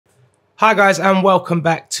Hi guys, and welcome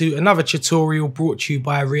back to another tutorial brought to you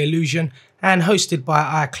by Reallusion and hosted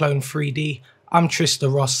by iClone 3D. I'm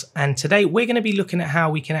Trista Ross, and today we're going to be looking at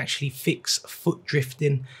how we can actually fix foot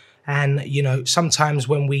drifting. And sometimes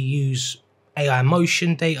when we use AI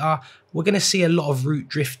motion data, we're going to see a lot of root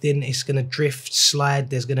drifting. It's going to drift, slide.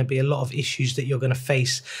 There's going to be a lot of issues that you're going to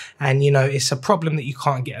face, and it's a problem that you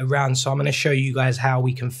can't get around. So I'm going to show you guys how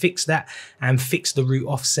we can fix that and fix the root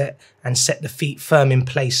offset and set the feet firm in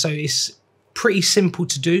place. So it's pretty simple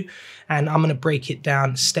to do, and I'm going to break it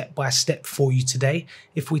down step by step for you today.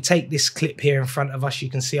 If we take this clip here in front of us, you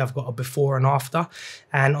can see I've got a before and after,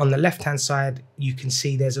 and on the left hand side you can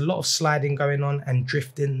see there's a lot of sliding going on and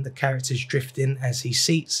drifting. The character's drifting as he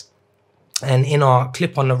seats. And in our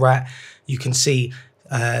clip on the right, you can see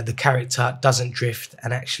the character doesn't drift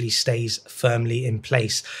and actually stays firmly in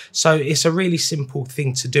place. So it's a really simple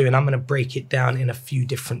thing to do, and I'm going to break it down in a few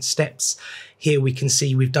different steps. Here we can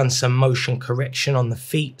see we've done some motion correction on the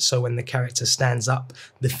feet. So when the character stands up,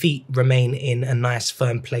 the feet remain in a nice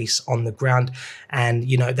firm place on the ground. And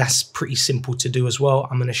that's pretty simple to do as well.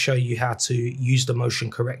 I'm going to show you how to use the motion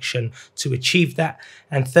correction to achieve that.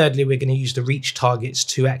 And thirdly, we're going to use the reach targets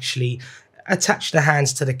to actually attach the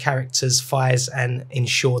hands to the character's thighs and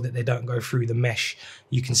ensure that they don't go through the mesh.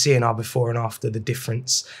 You can see in our before and after the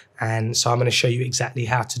difference, and so I'm going to show you exactly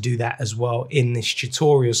how to do that as well in this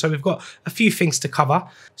tutorial. So we've got a few things to cover.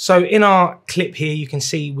 So in our clip here, you can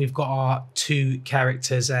see we've got our two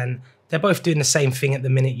characters, and they're both doing the same thing at the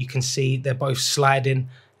minute. You can see they're both sliding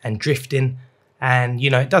and drifting, and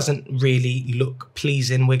it doesn't really look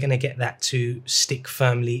pleasing. We're going to get that to stick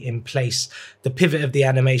firmly in place. The pivot of the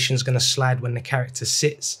animation is going to slide when the character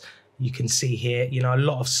sits. You can see here, a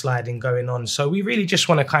lot of sliding going on. So we really just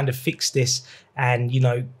want to kind of fix this and,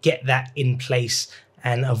 get that in place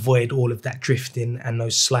and avoid all of that drifting and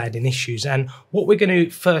those sliding issues. And what we're going to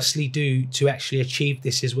firstly do to actually achieve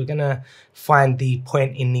this is we're going to find the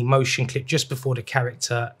point in the motion clip just before the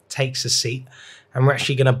character takes a seat. And we're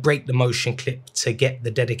actually going to break the motion clip to get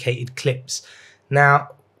the dedicated clips. Now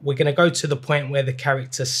we're going to go to the point where the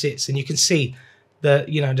character sits, and you can see the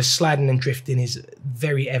sliding and drifting is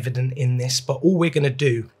very evident in this. But all we're going to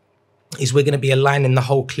do is we're going to be aligning the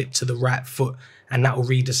whole clip to the right foot, and that will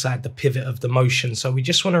redecide the pivot of the motion. So we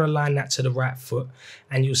just want to align that to the right foot,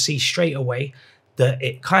 and you'll see straight away that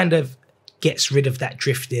it kind of gets rid of that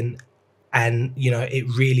drifting, and it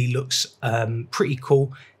really looks pretty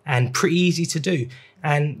cool and pretty easy to do.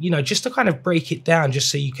 And just to kind of break it down, just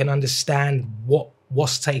so you can understand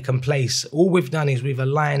what's taken place, all we've done is we've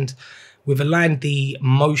aligned the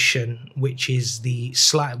motion, which is the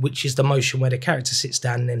slide, which is the motion where the character sits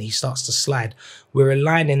down and then he starts to slide. We're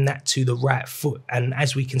aligning that to the right foot, and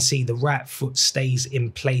as we can see, the right foot stays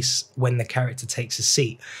in place when the character takes a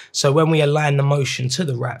seat. So when we align the motion to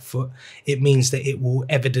the right foot, it means that it will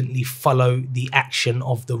evidently follow the action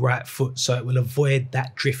of the right foot, so it will avoid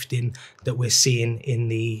that drifting that we're seeing in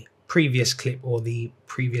the previous clip or the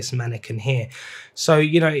previous mannequin here. So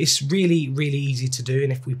it's really easy to do,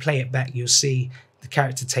 and if we play it back, you'll see the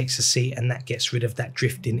character takes a seat and that gets rid of that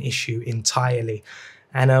drifting issue entirely.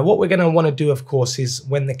 And what we're going to want to do, of course, is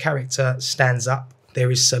when the character stands up,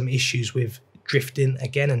 there is some issues with drifting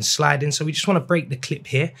again and sliding. So we just want to break the clip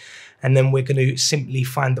here, and then we're going to simply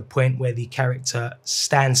find the point where the character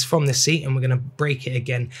stands from the seat, and we're going to break it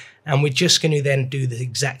again. And we're just going to then do the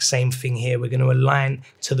exact same thing here. We're going to align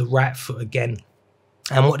to the right foot again.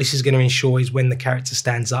 And what this is going to ensure is when the character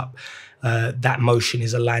stands up, that motion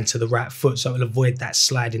is aligned to the right foot, so it will avoid that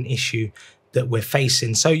sliding issue that we're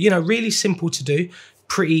facing. So really simple to do,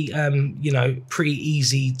 pretty pretty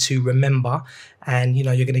easy to remember, and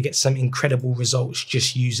you're going to get some incredible results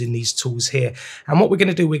just using these tools here. And what we're going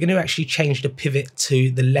to do, we're going to actually change the pivot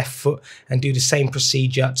to the left foot and do the same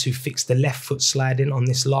procedure to fix the left foot sliding on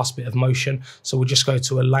this last bit of motion. So we'll just go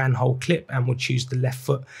to align whole clip and we'll choose the left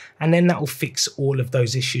foot, and then that will fix all of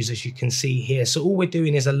those issues, as you can see here. So all we're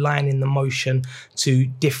doing is aligning the motion to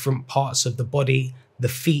different parts of the body, the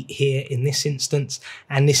feet here in this instance,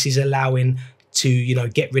 and this is allowing to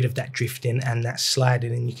get rid of that drifting and that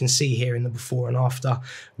sliding. And you can see here in the before and after,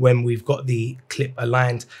 when we've got the clip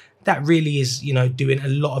aligned, that really is doing a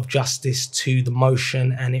lot of justice to the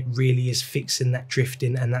motion, and it really is fixing that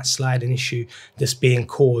drifting and that sliding issue that's being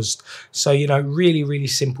caused. So really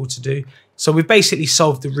simple to do. So we've basically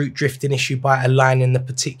solved the root drifting issue by aligning the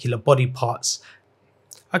particular body parts.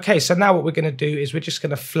 Okay, so now what we're going to do is we're just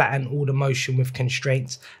going to flatten all the motion with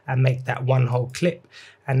constraints and make that one whole clip.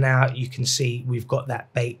 And now you can see we've got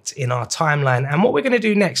that baked in our timeline. And what we're going to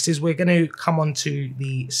do next is we're going to come on to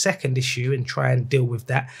the second issue and try and deal with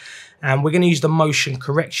that. And we're going to use the motion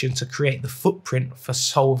correction to create the footprint for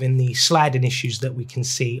solving the sliding issues that we can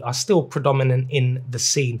see are still predominant in the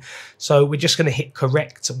scene. So we're just going to hit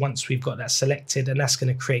correct once we've got that selected, and that's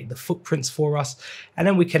going to create the footprints for us. And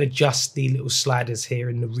then we can adjust the little sliders here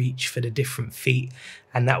in the reach for the different feet,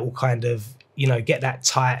 and that will kind of, you know, get that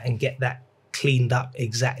tight and get that cleaned up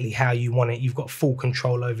exactly how you want it. You've got full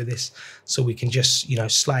control over this, so we can just, you know,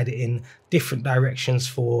 slide it in different directions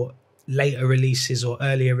for later releases or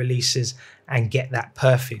earlier releases and get that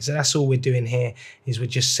perfect. So that's all we're doing here, is we're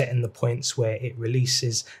just setting the points where it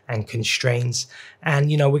releases and constrains,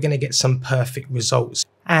 and you know, we're going to get some perfect results.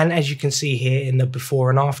 And as you can see here in the before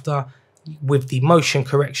and after, with the motion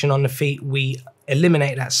correction on the feet, we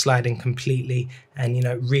eliminate that sliding completely, and you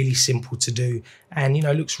know, really simple to do, and you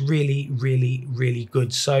know, looks really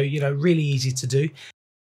good. So you know, really easy to do.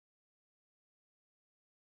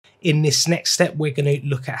 In this next step, we're going to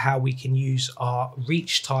look at how we can use our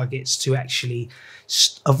reach targets to actually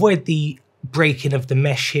avoid the breaking of the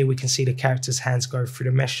mesh. Here we can see the character's hands go through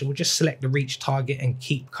the mesh, so we'll just select the reach target and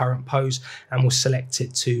keep current pose, and we'll select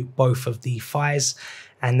it to both of the thighs.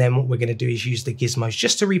 And then what we're going to do is use the gizmos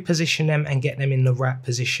just to reposition them and get them in the right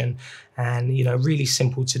position. And you know, really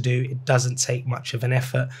simple to do. It doesn't take much of an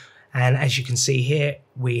effort. And as you can see here,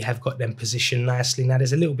 we have got them positioned nicely. Now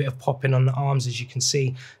there's a little bit of popping on the arms, as you can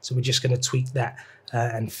see. So we're just going to tweak that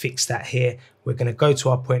and fix that here. We're going to go to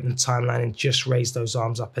our point in the timeline and just raise those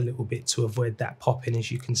arms up a little bit to avoid that popping,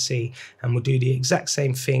 as you can see. And we'll do the exact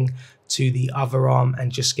same thing to the other arm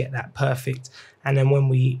and just get that perfect. And then when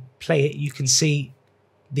we play it, you can see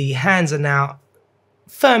the hands are now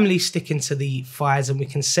firmly sticking to the thighs, and we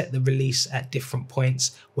can set the release at different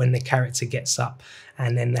points when the character gets up,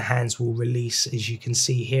 and then the hands will release, as you can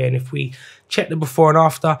see here. And if we check the before and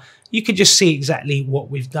after, you can just see exactly what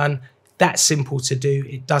we've done. That's simple to do.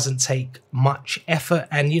 It doesn't take much effort,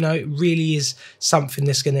 and you know, it really is something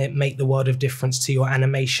that's going to make the world of difference to your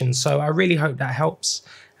animation. So I really hope that helps,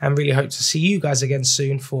 and really hope to see you guys again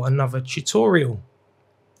soon for another tutorial.